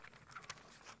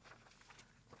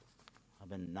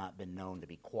not been known to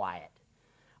be quiet.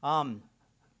 I'm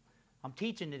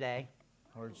teaching today,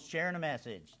 or sharing a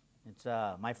message. It's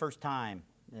my first time,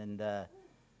 and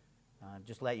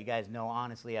just let you guys know,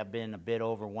 honestly, I've been a bit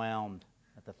overwhelmed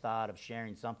at the thought of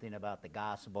sharing something about the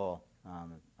gospel.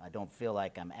 I don't feel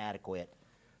like I'm adequate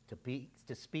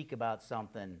to speak about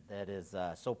something that is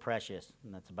so precious,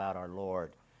 and that's about our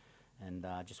Lord. And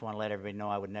I just want to let everybody know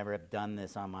I would never have done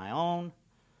this on my own,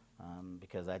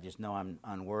 because I just know I'm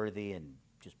unworthy and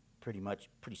just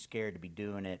pretty scared to be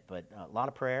doing it. But a lot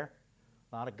of prayer,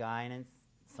 a lot of guidance,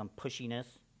 some pushiness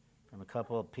from a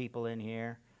couple of people in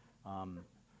here,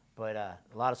 but a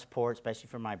lot of support, especially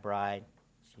from my bride.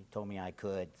 She told me I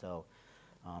could, so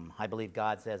I believe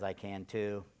God says I can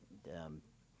too.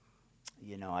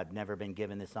 I've never been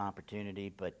given this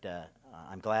opportunity, but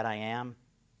I'm glad I am,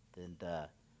 and a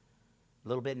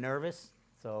little bit nervous,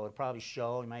 so it'll probably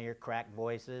show. You might hear cracked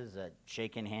voices,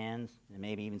 shaking hands, and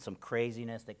maybe even some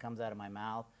craziness that comes out of my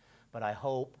mouth. But I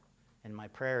hope, and my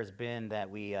prayer has been that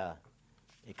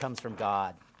it comes from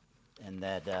God, and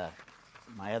that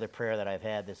my other prayer that I've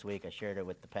had this week, I shared it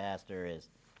with the pastor, is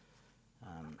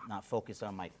not focus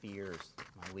on my fears,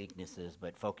 my weaknesses,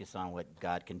 but focus on what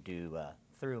God can do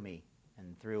through me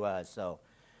and through us. So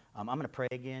I'm going to pray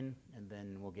again, and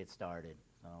then we'll get started.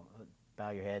 So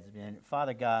bow your heads again.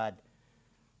 Father God,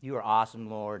 you are awesome,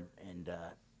 Lord, and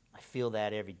I feel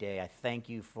that every day. I thank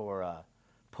you for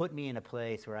putting me in a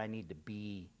place where I need to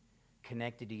be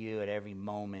connected to you at every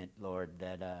moment, Lord,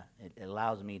 that it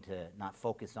allows me to not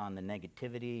focus on the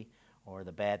negativity or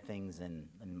the bad things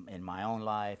in my own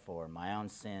life or my own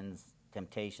sins,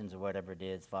 temptations, or whatever it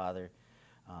is, Father.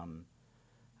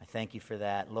 I thank you for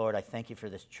that. Lord, I thank you for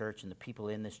this church and the people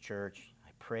in this church. I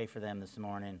pray for them this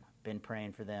morning. I've been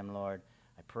praying for them, Lord.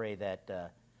 I pray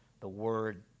that the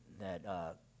word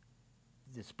that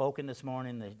is spoken this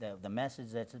morning, the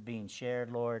message that's being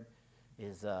shared, Lord,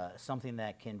 is something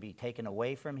that can be taken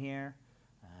away from here.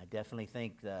 I definitely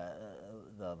think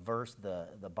the verse,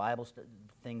 the Bible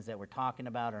things that we're talking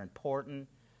about are important,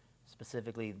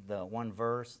 specifically the one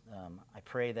verse. I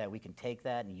pray that we can take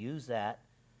that and use that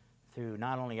through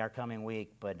not only our coming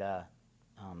week, but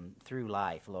through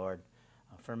life, Lord.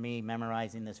 For me,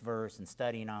 memorizing this verse and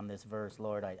studying on this verse,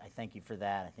 Lord, I thank you for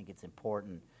that. I think it's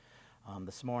important.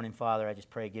 This morning, Father, I just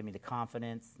pray, give me the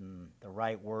confidence and the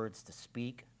right words to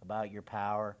speak about your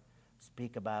power,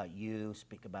 speak about you,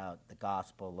 speak about the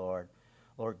gospel, Lord.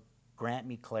 Lord, grant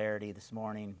me clarity this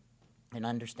morning and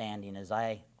understanding as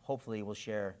I hopefully will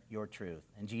share your truth.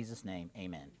 In Jesus' name,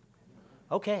 amen.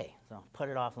 Okay, so put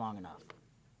it off long enough.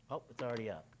 Oh, it's already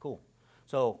up. Cool.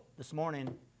 So this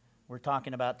morning, we're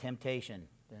talking about temptation,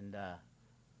 and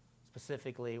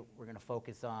specifically, we're going to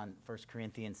focus on 1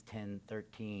 Corinthians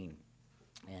 10:13.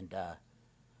 And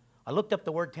I looked up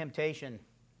the word temptation,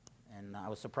 and I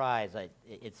was surprised.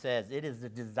 It says, it is the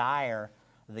desire,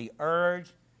 the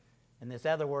urge, and this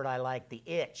other word I like, the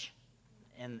itch.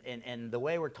 And the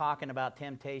way we're talking about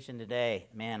temptation today,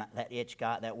 man,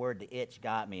 that word, the itch,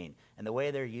 got me. And the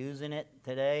way they're using it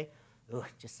today, it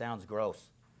just sounds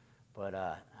gross. But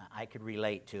I could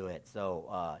relate to it.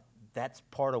 So that's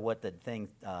part of what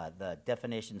the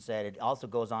definition said. It also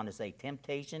goes on to say,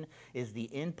 temptation is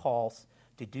the impulse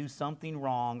to do something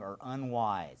wrong or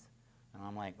unwise. And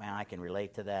I'm like, man, I can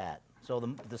relate to that. So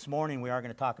this morning we are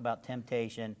going to talk about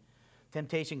temptation.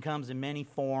 Temptation comes in many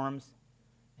forms,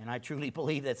 and I truly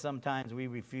believe that sometimes we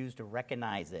refuse to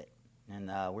recognize it,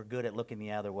 and we're good at looking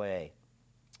the other way.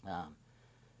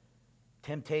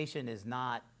 Temptation is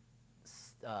not,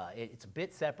 it's a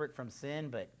bit separate from sin,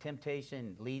 but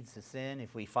temptation leads to sin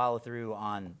if we follow through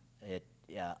on it,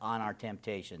 on our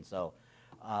temptation. So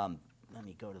let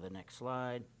me go to the next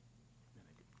slide.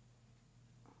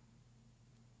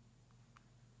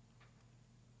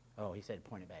 Oh, he said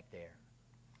point it back there.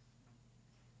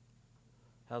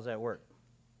 How's that work?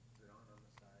 Is it on the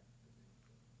side?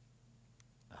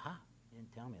 Aha, you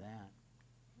didn't tell me that.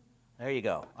 There you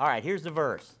go. All right, here's the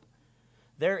verse.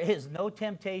 There is no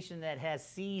temptation that has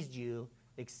seized you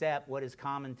except what is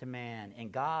common to man, and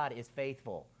God is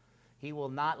faithful. He will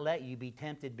not let you be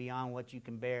tempted beyond what you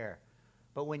can bear.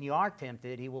 But when you are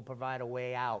tempted, he will provide a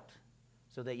way out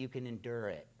so that you can endure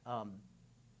it.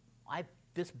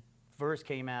 This verse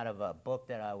came out of a book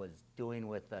that I was doing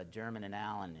with German and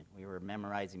Allen, and we were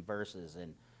memorizing verses,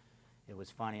 and it was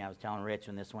funny. I was telling Rich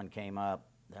when this one came up,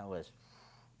 that was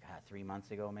 3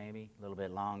 months ago maybe, a little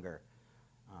bit longer.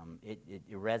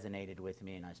 It resonated with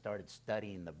me, and I started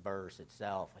studying the verse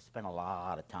itself. I spent a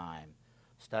lot of time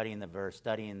studying the verse,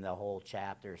 studying the whole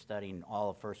chapter, studying all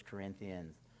of 1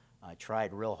 Corinthians. I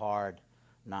tried real hard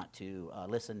not to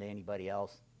listen to anybody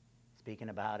else speaking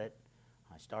about it.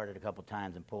 I started a couple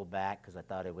times and pulled back because I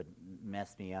thought it would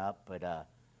mess me up, but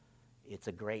it's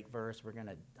a great verse.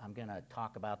 I'm gonna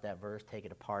talk about that verse, take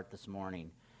it apart this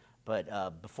morning.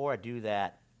 But before I do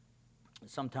that,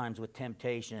 sometimes with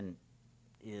temptation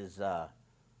is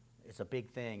it's a big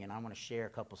thing, and I want to share a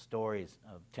couple stories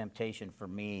of temptation for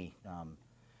me.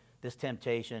 This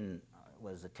temptation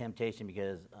was a temptation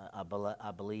because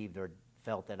I believed or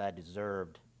felt that I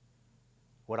deserved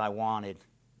what I wanted,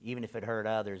 even if it hurt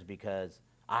others, because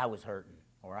I was hurting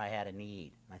or I had a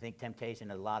need. And I think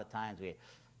temptation, a lot of times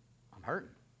I'm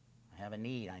hurting. I have a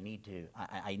need. I need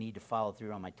to follow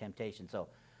through on my temptation. So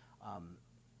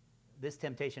this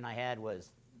temptation I had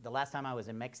was the last time I was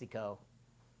in Mexico,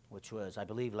 which was, I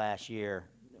believe, last year.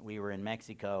 We were in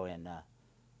Mexico, and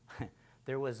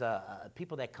there was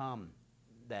people that come.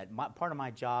 Part of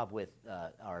my job with,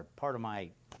 or part of my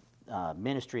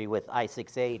ministry with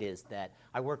I-68 is that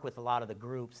I work with a lot of the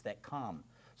groups that come.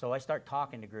 So I start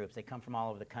talking to groups. They come from all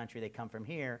over the country. They come from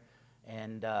here,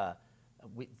 and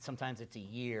sometimes it's a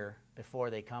year before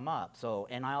they come up. So,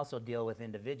 and I also deal with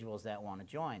individuals that want to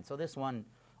join. So this one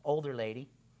older lady,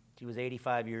 she was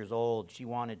 85 years old. She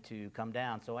wanted to come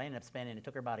down. So I ended up it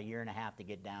took her about a year and a half to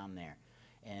get down there.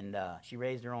 And she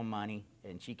raised her own money,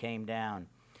 and she came down.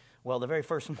 Well, the very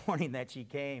first morning that she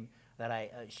came,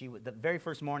 the very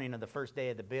first morning of the first day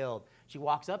of the build, she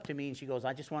walks up to me and she goes,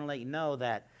 "I just want to let you know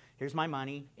that here's my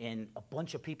money," and a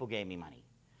bunch of people gave me money.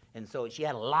 And so she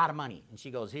had a lot of money, and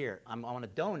she goes, "Here, I want to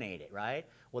donate it," right?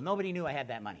 Well, nobody knew I had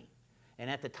that money. And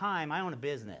at the time, I own a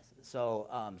business. So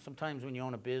sometimes when you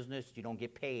own a business, you don't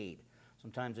get paid.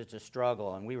 Sometimes it's a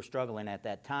struggle, and we were struggling at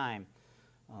that time.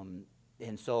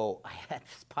 And so I had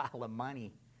this pile of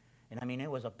money. And I mean,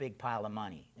 it was a big pile of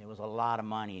money. It was a lot of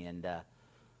money. And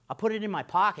I put it in my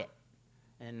pocket.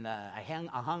 And I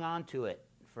hung on to it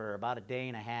for about a day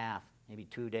and a half, maybe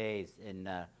 2 days. And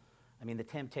I mean, the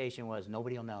temptation was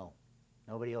nobody will know.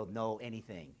 Nobody will know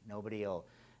anything. Nobody will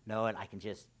know it.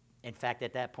 In fact,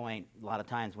 at that point, a lot of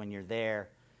times when you're there,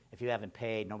 if you haven't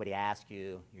paid, nobody asks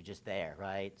you. You're just there,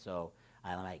 right? So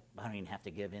I'm like, I don't even have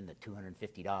to give in the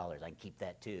 $250. I can keep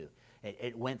that too.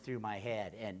 It went through my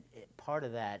head. And part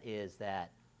of that is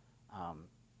that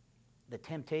the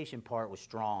temptation part was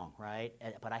strong, right?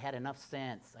 But I had enough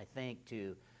sense, I think,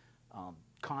 to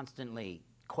constantly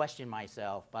question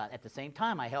myself. But at the same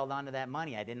time, I held on to that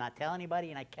money. I did not tell anybody,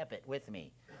 and I kept it with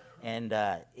me. And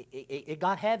it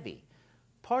got heavy.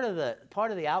 Part of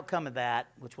the outcome of that,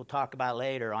 which we'll talk about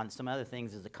later on some other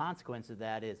things, as a consequence of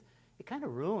that is it kind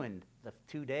of ruined the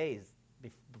 2 days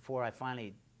before I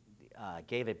finally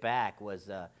gave it back, was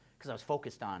because I was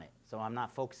focused on it. So I'm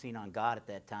not focusing on God at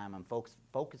that time. I'm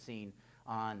focusing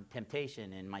on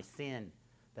temptation and my sin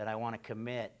that I want to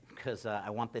commit because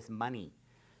I want this money.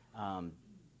 I'm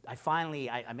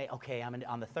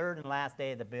on the third and last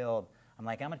day of the build. I'm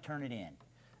like, I'm going to turn it in.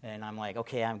 And I'm like,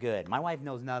 okay, I'm good. My wife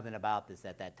knows nothing about this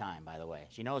at that time, by the way.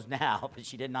 She knows now, but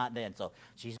she did not then, so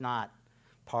she's not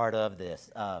part of this.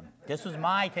 This was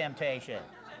my temptation.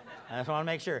 I just want to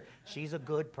make sure. She's a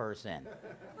good person.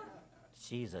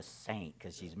 She's a saint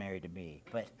because she's married to me.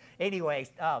 But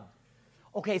anyways,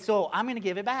 okay, so I'm going to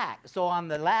give it back. So on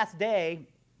the last day,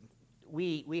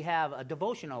 we have a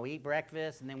devotional. We eat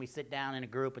breakfast, and then we sit down in a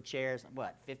group of chairs,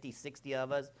 50, 60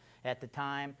 of us at the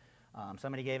time.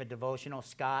 Somebody gave a devotional.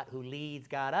 Scott, who leads,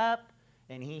 got up,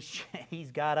 and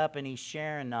he's got up and he's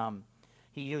sharing.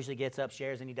 He usually gets up,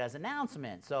 shares, and he does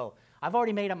announcements. So I've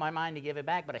already made up my mind to give it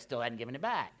back, but I still hadn't given it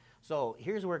back. So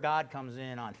here's where God comes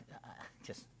in on.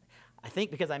 I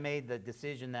think because I made the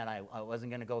decision that I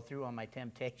wasn't going to go through on my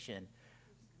temptation.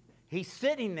 He's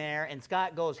sitting there, and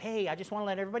Scott goes, "Hey, I just want to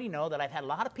let everybody know that I've had a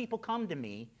lot of people come to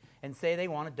me and say they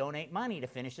want to donate money to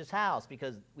finish this house,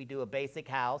 because we do a basic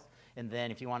house, and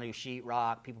then if you want to do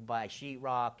sheetrock, people buy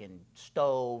sheetrock and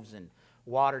stoves and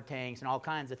water tanks and all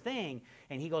kinds of things."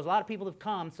 And he goes, "A lot of people have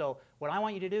come, so what I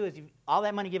want you to do is all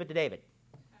that money, give it to David."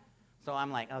 So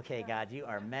I'm like, okay, God, you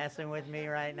are messing with me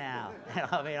right now.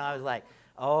 I mean, I was like,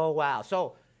 oh, wow.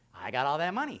 So I got all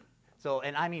that money. So,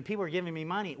 and I mean, people were giving me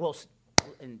money. Well,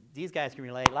 and these guys can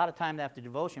relate. A lot of times after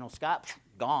devotional, Scott,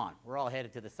 gone. We're all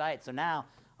headed to the site. So now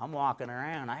I'm walking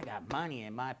around. I got money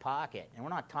in my pocket. And we're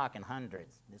not talking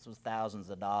hundreds. This was thousands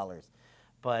of dollars.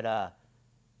 But, I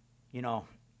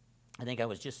think I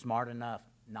was just smart enough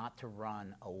not to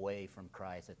run away from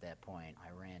Christ at that point. I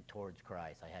ran towards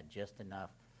Christ. I had just enough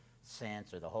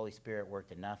sense, or the Holy Spirit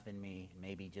worked enough in me,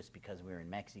 maybe just because we were in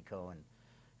Mexico, and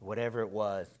whatever it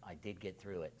was, I did get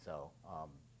through it. So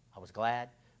I was glad,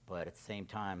 but at the same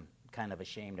time, kind of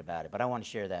ashamed about it. But I want to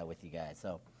share that with you guys.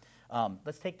 So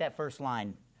let's take that first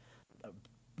line.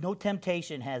 No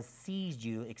temptation has seized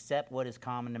you except what is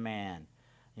common to man.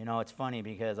 You know, it's funny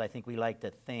because I think we like to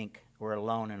think we're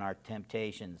alone in our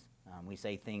temptations. We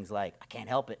say things like, I can't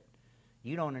help it.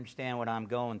 You don't understand what I'm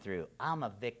going through. I'm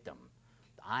a victim.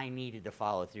 I needed to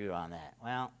follow through on that.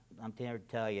 Well, I'm here to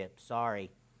tell you, sorry.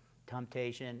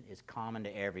 Temptation is common to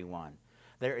everyone.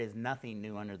 There is nothing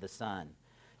new under the sun.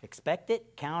 Expect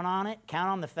it, count on it, count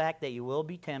on the fact that you will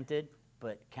be tempted,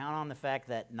 but count on the fact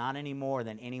that not any more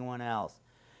than anyone else.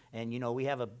 And, you know, we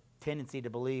have a tendency to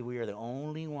believe we are the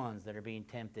only ones that are being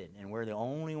tempted, and we're the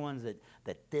only ones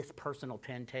that this personal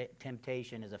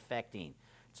temptation is affecting.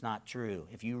 It's not true.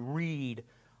 If you read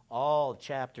all of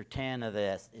chapter 10 of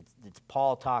this, it's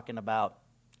Paul talking about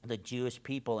the Jewish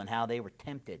people and how they were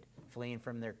tempted, fleeing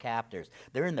from their captors.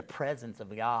 They're in the presence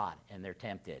of God, and they're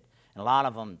tempted. And a lot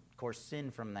of them, of course,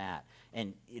 sin from that.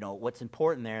 And, you know, what's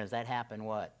important there is that happened,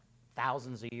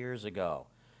 thousands of years ago.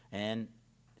 And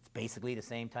it's basically the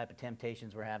same type of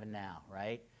temptations we're having now,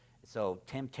 right? So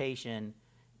temptation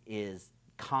is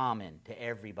common to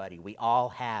everybody. We all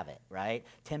have it, right?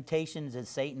 Temptations is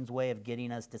Satan's way of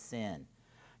getting us to sin.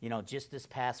 You know, just this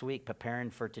past week, preparing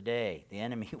for today, the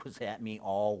enemy was at me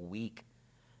all week.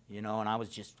 You know, and I was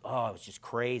just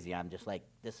crazy. I'm just like,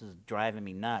 this is driving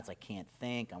me nuts. I can't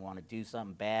think. I want to do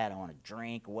something bad. I want to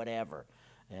drink, whatever.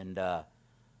 And,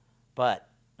 but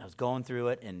I was going through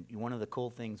it, and one of the cool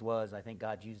things was I think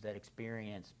God used that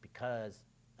experience because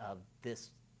of this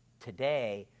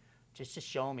today just to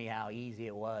show me how easy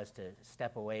it was to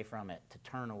step away from it, to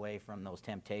turn away from those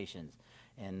temptations.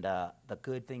 And the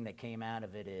good thing that came out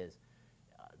of it is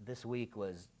this week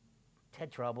was had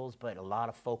troubles, but a lot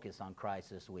of focus on Christ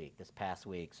this past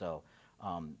week. So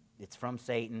it's from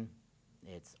Satan.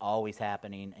 It's always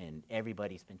happening, and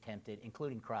everybody's been tempted,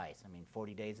 including Christ. I mean,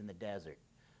 40 days in the desert.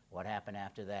 What happened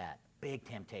after that? Big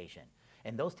temptation.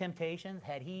 And those temptations,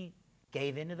 had he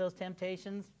gave into those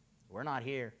temptations, we're not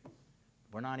here.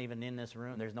 We're not even in this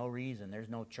room. There's no reason. There's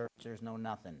no church. There's no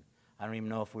nothing. I don't even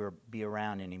know if we'll be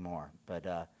around anymore.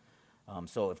 But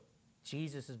so if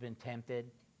Jesus has been tempted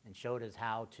and showed us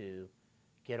how to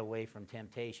get away from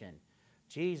temptation,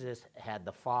 Jesus had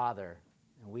the Father,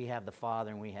 and we have the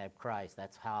Father, and we have Christ.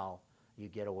 That's how you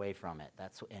get away from it.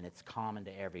 And it's common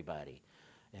to everybody.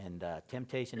 And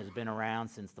temptation has been around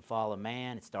since the fall of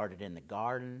man. It started in the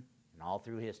garden, and all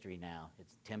through history now.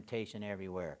 It's temptation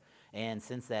everywhere. And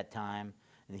since that time,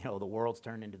 you know, the world's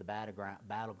turned into the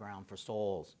battleground for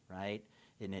souls, right?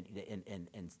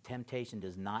 And temptation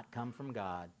does not come from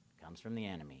God. It comes from the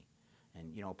enemy.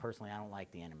 And, you know, personally, I don't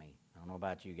like the enemy. I don't know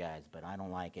about you guys, but I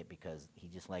don't like it because he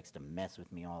just likes to mess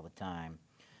with me all the time.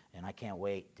 And I can't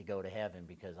wait to go to heaven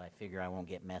because I figure I won't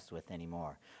get messed with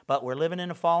anymore. But we're living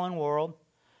in a fallen world,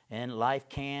 and life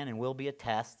can and will be a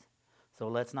test. So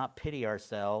let's not pity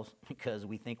ourselves because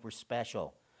we think we're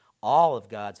special. All of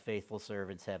God's faithful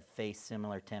servants have faced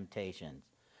similar temptations.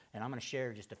 And I'm going to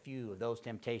share just a few of those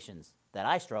temptations that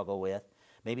I struggle with.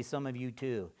 Maybe some of you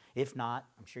too. If not,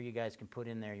 I'm sure you guys can put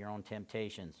in there your own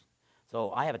temptations.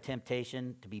 So I have a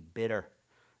temptation to be bitter,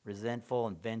 resentful,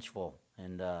 and vengeful.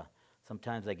 And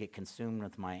sometimes I get consumed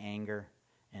with my anger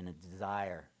and a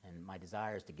desire. And my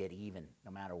desire is to get even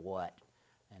no matter what.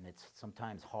 And it's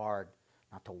sometimes hard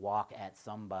not to walk at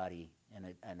somebody in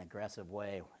an aggressive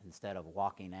way instead of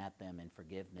walking at them in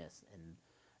forgiveness. And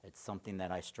it's something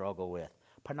that I struggle with.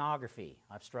 Pornography.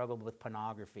 I've struggled with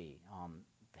pornography.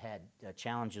 Had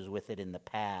challenges with it in the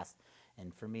past.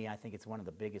 And for me, I think it's one of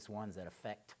the biggest ones that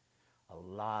affect a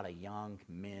lot of young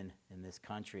men in this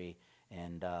country.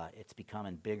 And it's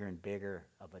becoming bigger and bigger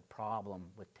of a problem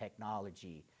with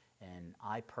technology. And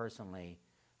I personally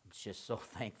am just so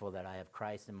thankful that I have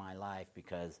Christ in my life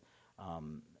because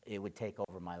it would take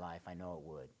over my life. I know it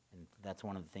would. And that's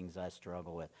one of the things I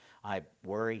struggle with. I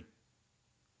worry,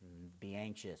 be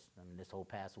anxious. I mean, this whole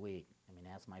past week,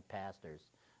 ask my pastors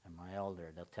and my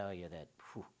elder. They'll tell you that,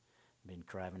 been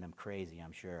driving them crazy,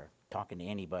 I'm sure. Talking to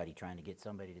anybody, trying to get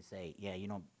somebody to say, yeah, you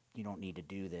don't need to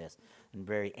do this. And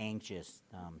very anxious.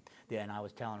 And I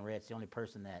was telling Rich, the only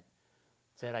person that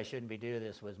said I shouldn't be doing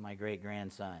this was my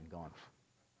great-grandson, going,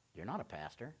 you're not a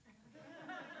pastor.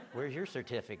 Where's your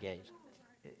certificate?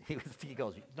 He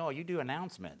goes, no, you do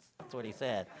announcements. That's what he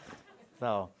said.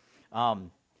 So,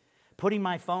 putting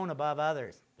my phone above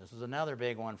others. This is another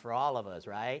big one for all of us,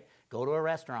 right? Go to a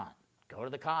restaurant. Go to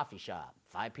the coffee shop.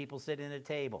 5 people sitting at a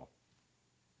table.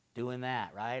 Doing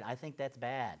that, right? I think that's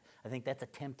bad. I think that's a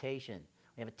temptation.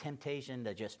 We have a temptation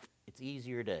to just, it's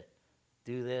easier to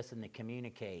do this and to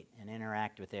communicate and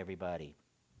interact with everybody.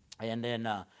 And then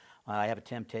I have a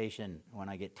temptation, when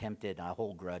I get tempted, I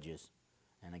hold grudges.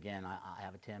 And again,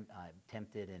 I'm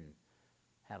tempted and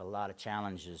have a lot of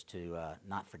challenges to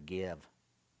not forgive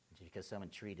just because someone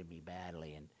treated me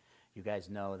badly. And, you guys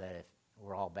know that if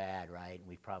we're all bad, right?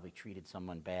 We've probably treated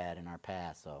someone bad in our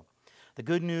past. So the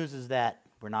good news is that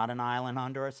we're not an island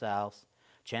unto ourselves.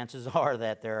 Chances are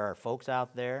that there are folks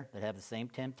out there that have the same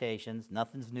temptations.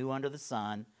 Nothing's new under the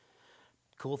sun.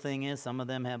 Cool thing is, some of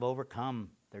them have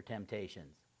overcome their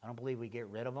temptations. I don't believe we get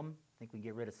rid of them. I think we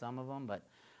get rid of some of them, but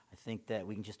I think that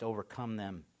we can just overcome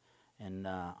them. And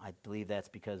I believe that's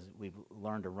because we've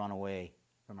learned to run away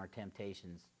from our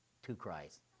temptations to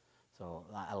Christ. So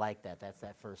I like that. That's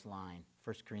that first line,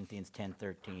 1 Corinthians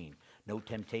 10:13. No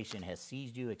temptation has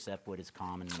seized you except what is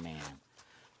common to man.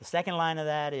 The second line of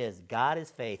that is God is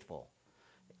faithful,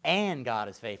 and God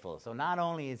is faithful. So not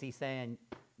only is he saying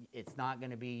it's not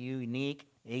going to be unique,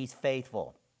 he's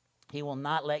faithful. He will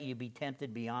not let you be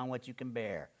tempted beyond what you can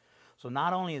bear. So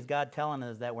not only is God telling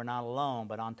us that we're not alone,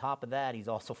 but on top of that, he's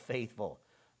also faithful.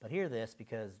 But hear this,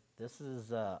 because this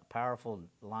is a powerful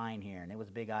line here, and it was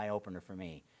a big eye-opener for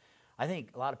me. I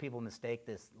think a lot of people mistake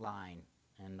this line,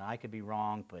 and I could be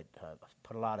wrong, but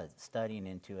put a lot of studying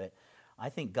into it. I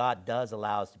think God does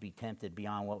allow us to be tempted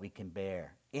beyond what we can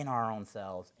bear in our own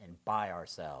selves and by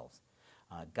ourselves.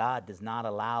 God does not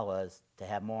allow us to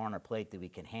have more on our plate than we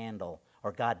can handle,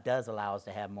 or God does allow us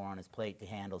to have more on his plate to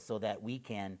handle so that we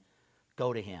can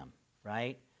go to him,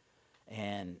 right?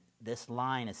 And this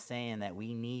line is saying that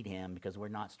we need him because we're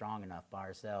not strong enough by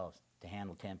ourselves to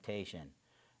handle temptation.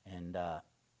 And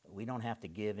we don't have to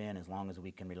give in as long as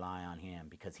we can rely on him,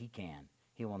 because he can.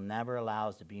 He will never allow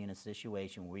us to be in a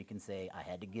situation where we can say, I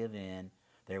had to give in,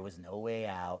 there was no way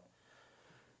out,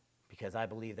 because I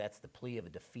believe that's the plea of a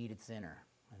defeated sinner.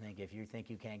 I think if you think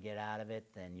you can't get out of it,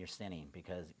 then you're sinning,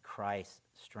 because Christ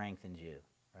strengthens you,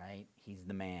 right? He's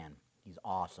the man. He's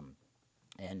awesome.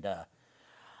 And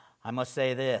I must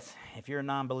say this, if you're a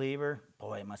non-believer,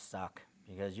 boy, it must suck,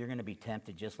 because you're going to be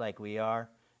tempted just like we are,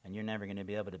 and you're never going to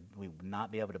be able to, we will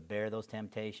not be able to bear those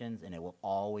temptations, and it will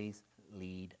always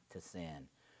lead to sin.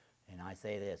 And I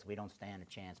say this, we don't stand a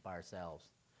chance by ourselves.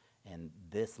 And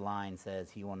this line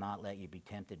says, he will not let you be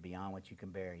tempted beyond what you can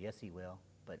bear. Yes, he will,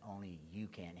 but only you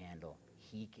can't handle.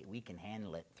 We can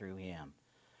handle it through him.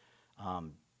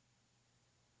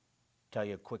 Tell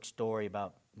you a quick story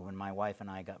about when my wife and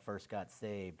I first got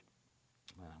saved,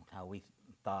 how we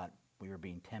thought we were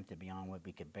being tempted beyond what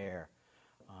we could bear.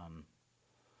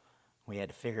 We had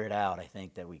to figure it out. I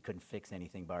think that we couldn't fix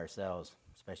anything by ourselves,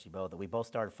 especially both. We both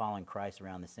started following Christ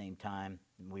around the same time.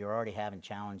 We were already having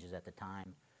challenges at the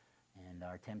time, and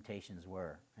our temptations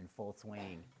were in full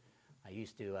swing. I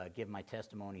used to give my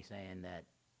testimony saying that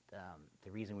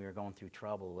the reason we were going through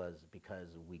trouble was because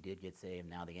we did get saved.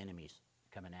 Now the enemy's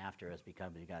coming after us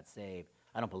because we got saved.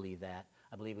 I don't believe that.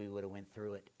 I believe we would have went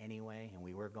through it anyway, and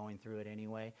we were going through it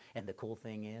anyway. And the cool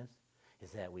thing is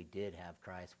that we did have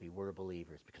Christ. We were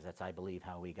believers, because that's, I believe,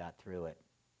 how we got through it.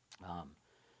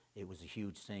 It was a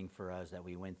huge thing for us that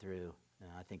we went through.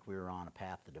 I think we were on a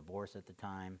path to divorce at the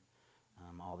time.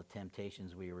 All the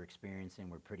temptations we were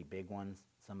experiencing were pretty big ones.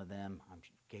 Some of them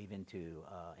gave into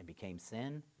and became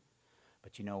sin.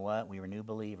 But you know what? We were new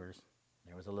believers.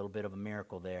 There was a little bit of a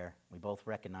miracle there. We both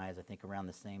recognized, I think around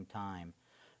the same time,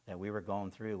 that we were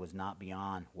going through was not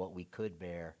beyond what we could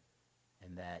bear,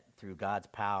 and that through God's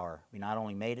power, we not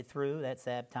only made it through that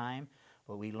sad time,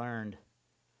 but we learned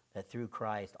that through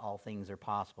Christ all things are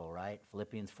possible, right?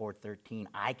 Philippians 4:13,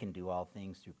 I can do all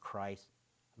things through Christ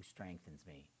who strengthens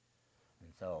me.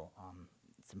 And so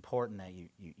it's important that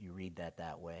you read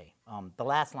that way. The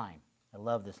last line, I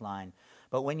love this line.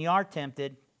 But when you are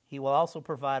tempted, he will also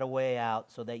provide a way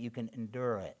out so that you can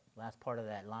endure it. Last part of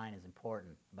that line is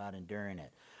important about enduring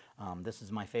it. This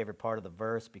is my favorite part of the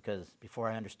verse, because before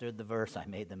I understood the verse, I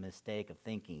made the mistake of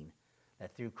thinking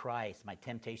that through Christ, my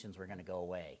temptations were going to go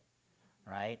away,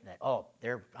 right? That,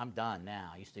 I'm done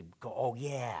now. I used to go, oh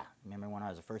yeah. Remember when I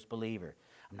was a first believer?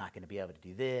 I'm not going to be able to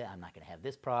do this. I'm not going to have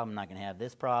this problem. I'm not going to have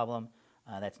this problem.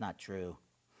 That's not true.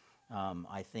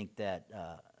 I think that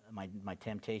my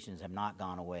temptations have not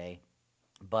gone away,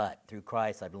 but through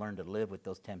Christ, I've learned to live with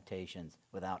those temptations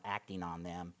without acting on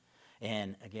them.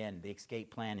 And again, the escape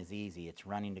plan is easy. It's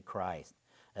running to Christ.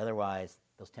 Otherwise,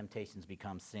 those temptations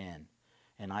become sin.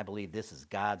 And I believe this is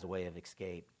God's way of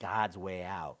escape, God's way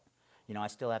out. You know, I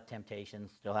still have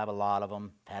temptations, still have a lot of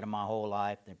them, had them my whole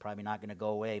life. They're probably not going to go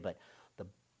away, but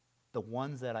the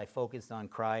ones that I focus on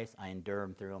Christ, I endure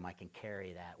them through them. I can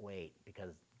carry that weight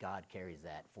because God carries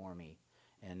that for me.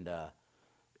 And,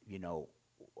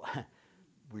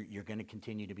 you're going to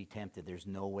continue to be tempted. There's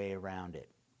no way around it,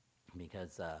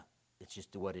 because it's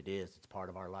just what it is. It's part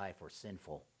of our life. We're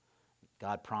sinful.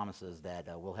 God promises that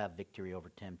we'll have victory over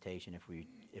temptation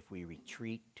if we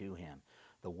retreat to him.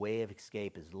 The way of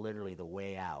escape is literally the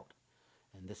way out.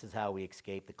 And this is how we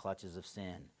escape the clutches of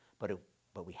sin.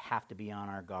 But we have to be on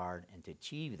our guard, and to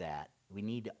achieve that, we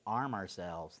need to arm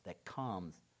ourselves. That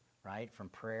comes, right, from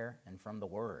prayer and from the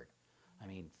Word. I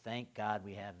mean, thank God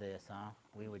we have this, huh?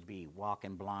 We would be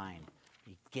walking blind.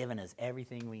 He's given us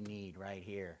everything we need right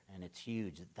here, and it's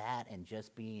huge. That and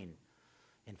just being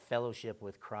in fellowship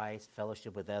with Christ,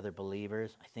 fellowship with other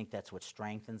believers, I think that's what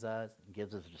strengthens us,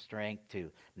 gives us the strength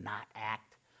to not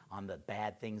act on the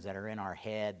bad things that are in our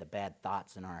head, the bad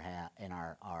thoughts in our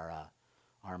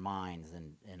minds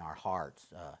and in our hearts.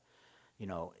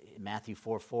 Matthew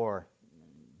 4:4,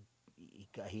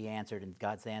 he answered, and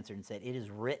God's answered and said, "It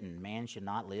is written, man should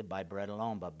not live by bread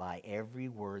alone, but by every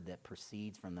word that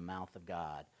proceeds from the mouth of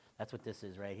God." That's what this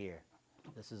is right here.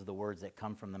 This is the words that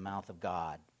come from the mouth of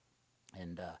God.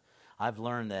 And I've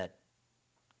learned that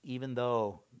even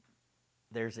though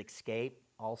there's escape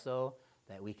also,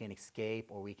 that we can escape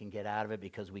or we can get out of it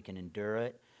because we can endure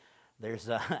it, there's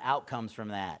outcomes from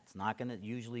that. It's not going to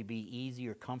usually be easy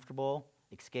or comfortable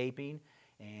escaping,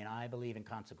 and I believe in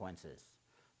consequences.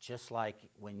 Just like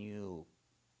when you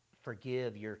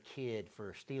forgive your kid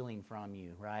for stealing from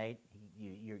you, right?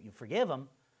 You forgive him,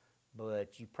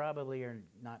 but you probably are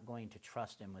not going to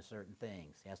trust him with certain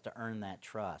things. He has to earn that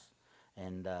trust.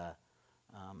 And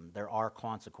there are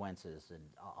consequences. And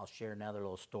I'll share another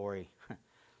little story.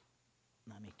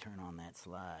 Let me turn on that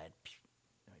slide.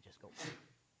 Let me just go.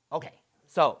 Okay,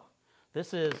 so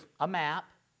this is a map.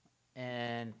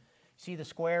 And see the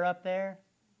square up there?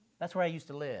 That's where I used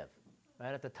to live,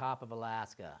 right at the top of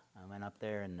Alaska. I went up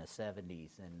there in the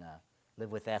 70s and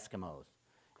lived with Eskimos.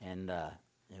 And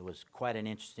it was quite an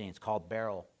interesting, it's called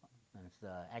Barrow. And it's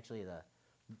actually the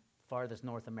farthest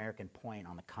North American point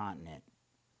on the continent.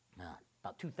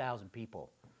 About 2,000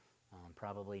 people.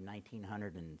 Probably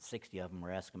 1,960 of them were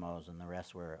Eskimos, and the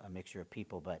rest were a mixture of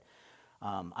people. But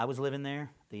I was living there,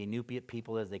 the Inupiat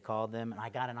people as they called them, and I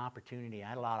got an opportunity. I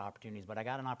had a lot of opportunities, but I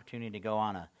got an opportunity to go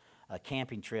on a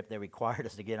camping trip that required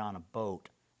us to get on a boat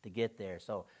to get there.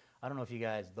 So I don't know if you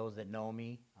guys, those that know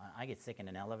me, I get sick in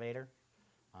an elevator.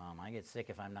 I get sick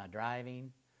if I'm not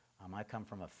driving. I come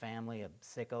from a family of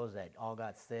sickos that all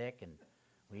got sick, and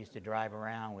we used to drive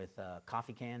around with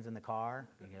coffee cans in the car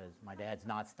because my dad's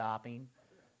not stopping,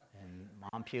 and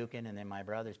Mom puking, and then my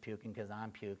brother's puking because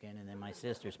I'm puking, and then my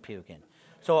sister's puking.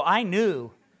 So I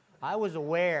knew, I was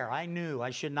aware, I knew I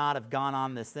should not have gone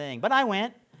on this thing, but I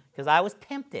went because I was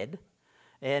tempted,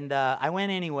 and I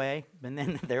went anyway, and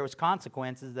then there was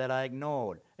consequences that I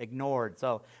ignored.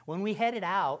 So when we headed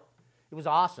out, it was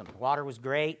awesome. The water was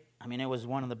great. I mean, it was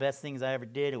one of the best things I ever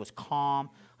did. It was calm.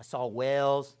 I saw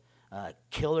whales,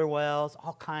 killer whales,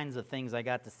 all kinds of things I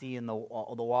got to see in the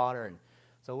water. And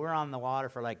so we're on the water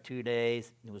for like 2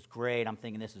 days. It was great. I'm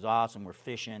thinking this is awesome. We're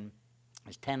fishing.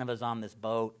 There's 10 of us on this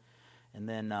boat. And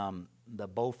then the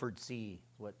Beaufort Sea,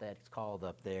 what that's called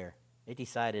up there, it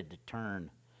decided to turn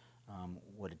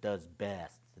what it does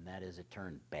best, and that is it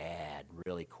turned bad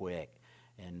really quick.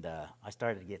 And I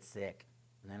started to get sick.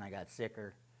 And then I got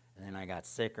sicker, and then I got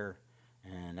sicker.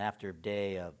 And after a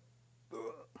day of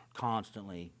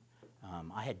constantly,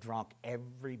 I had drunk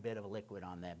every bit of liquid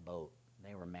on that boat.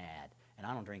 They were mad. And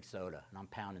I don't drink soda, and I'm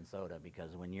pounding soda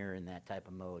because when you're in that type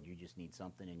of mode, you just need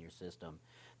something in your system.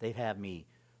 They've had me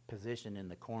positioned in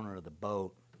the corner of the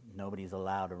boat. Nobody's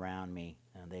allowed around me,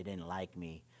 and they didn't like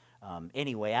me.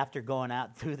 Anyway, after going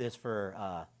out through this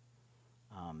for,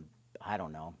 I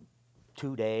don't know,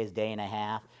 2 days, day and a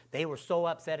half, they were so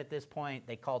upset at this point,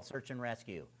 they called Search and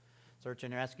Rescue. Search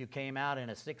and Rescue came out in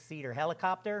a 6-seater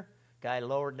helicopter. Guy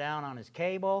lowered down on his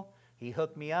cable. He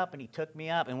hooked me up, and he took me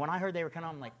up. And when I heard they were coming,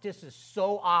 I'm like, this is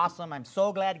so awesome. I'm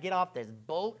so glad to get off this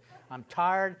boat. I'm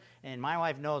tired. And my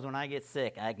wife knows when I get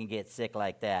sick, I can get sick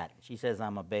like that. She says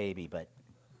I'm a baby, but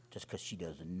just because she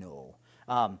doesn't know.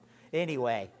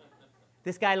 Anyway,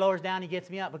 this guy lowers down, he gets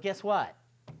me up. But guess what?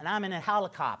 And I'm in a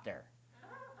helicopter.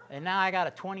 And now I got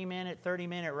a 20-minute,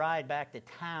 30-minute ride back to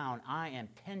town. I am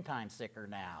 10 times sicker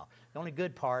now. The only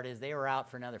good part is they were out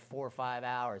for another 4 or 5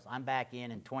 hours. I'm back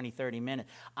in 20, 30 minutes.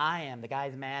 The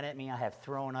guy's mad at me. I have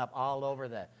thrown up all over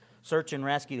the Search and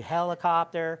Rescue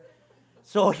helicopter.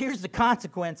 So here's the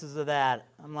consequences of that.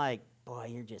 I'm like, boy,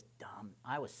 you're just dumb.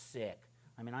 I was sick.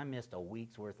 I mean, I missed a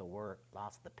week's worth of work,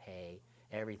 lost the pay,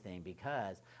 everything,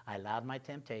 because I allowed my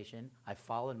temptation. I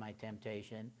followed my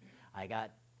temptation.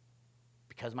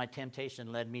 Because my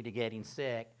temptation led me to getting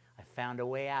sick, I found a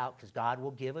way out, because God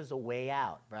will give us a way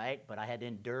out, right? But I had to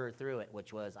endure through it,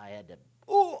 which was I had to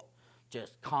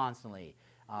just constantly.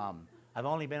 I've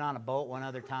only been on a boat one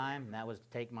other time, and that was to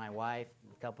take my wife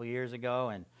a couple years ago,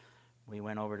 and we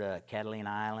went over to Catalina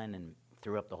Island and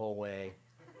threw up the whole way.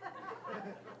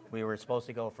 We were supposed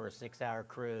to go for a 6-hour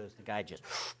cruise. The guy just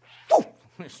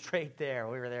went straight there.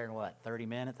 We were there in, 30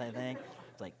 minutes, I think?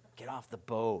 It's like, get off the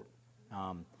boat.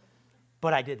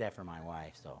 But I did that for my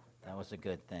wife, so that was a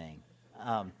good thing.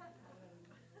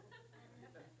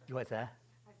 What's that?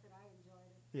 I said I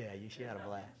enjoyed it. Yeah, she had a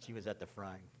blast. She was at the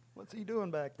front. What's he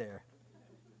doing back there?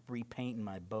 Repainting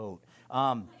my boat.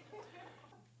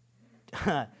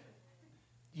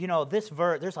 This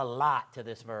verse, there's a lot to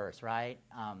this verse, right?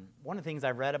 One of the things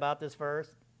I read about this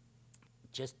verse,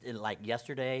 just like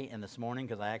yesterday and this morning,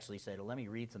 because I actually said, let me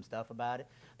read some stuff about it.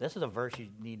 This is a verse you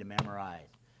need to memorize.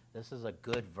 This is a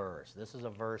good verse. This is a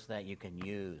verse that you can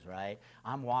use, right?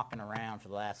 I'm walking around for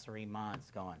the last 3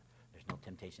 months going, there's no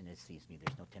temptation that sees me.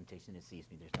 There's no temptation that sees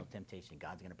me. There's no temptation.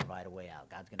 God's going to provide a way out.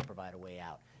 God's going to provide a way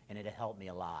out. And it helped me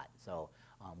a lot. So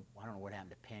I don't know what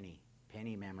happened to Penny.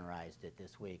 Penny memorized it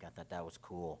this week. I thought that was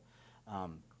cool.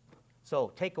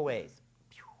 So takeaways.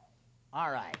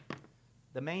 All right.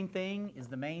 The main thing is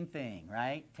the main thing,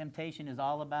 right? Temptation is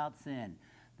all about sin.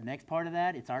 The next part of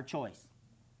that, it's our choice.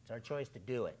 It's our choice to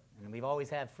do it. And we've always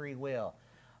had free will.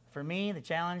 For me, the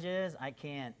challenge is I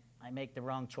make the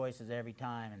wrong choices every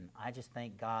time, and I just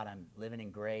thank God I'm living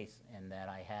in grace and that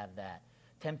I have that.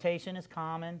 Temptation is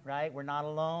common, right? We're not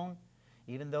alone.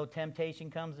 Even though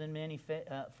temptation comes in many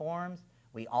forms,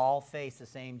 we all face the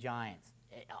same giants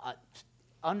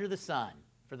under the sun.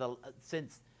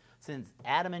 Since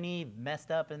Adam and Eve messed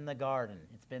up in the garden,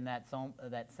 it's been that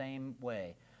same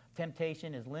way.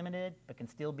 Temptation is limited, but can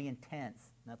still be intense.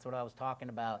 That's what I was talking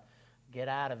about. Get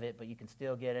out of it, but you can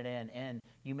still get it in. And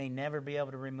you may never be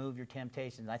able to remove your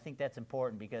temptations. I think that's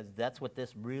important because that's what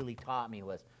this really taught me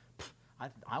was,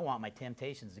 I want my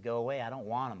temptations to go away. I don't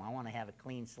want them. I want to have a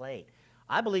clean slate.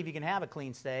 I believe you can have a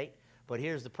clean slate, but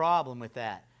here's the problem with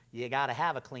that. You got to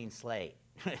have a clean slate.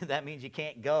 That means you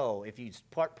can't go. If you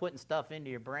start putting stuff into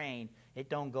your brain, it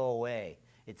don't go away.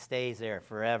 It stays there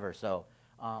forever. So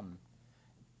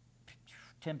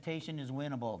temptation is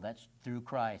winnable. That's through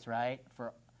Christ, right?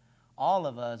 For all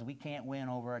of us, we can't win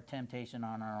over a temptation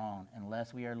on our own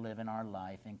unless we are living our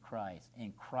life in Christ.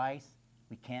 In Christ,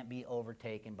 we can't be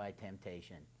overtaken by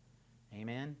temptation.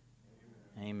 Amen?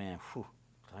 Amen. Whew.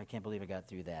 I can't believe I got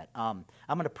through that. I'm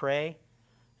going to pray,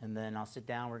 and then I'll sit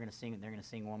down. We're going to sing. They're going to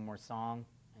sing one more song,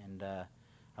 and I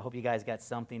hope you guys got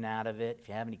something out of it. If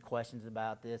you have any questions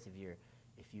about this, if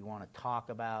you want to talk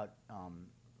about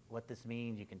what this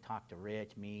means, you can talk to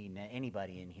Rich, me,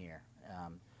 anybody in here.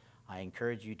 I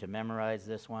encourage you to memorize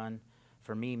this one.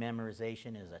 For me,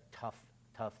 memorization is a tough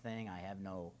thing. I have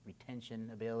no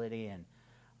retention ability, and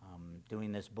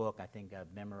doing this book, I think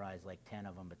I've memorized like 10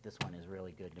 of them, but this one is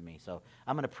really good to me. So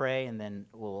I'm going to pray, and then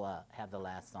we'll have the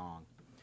last song.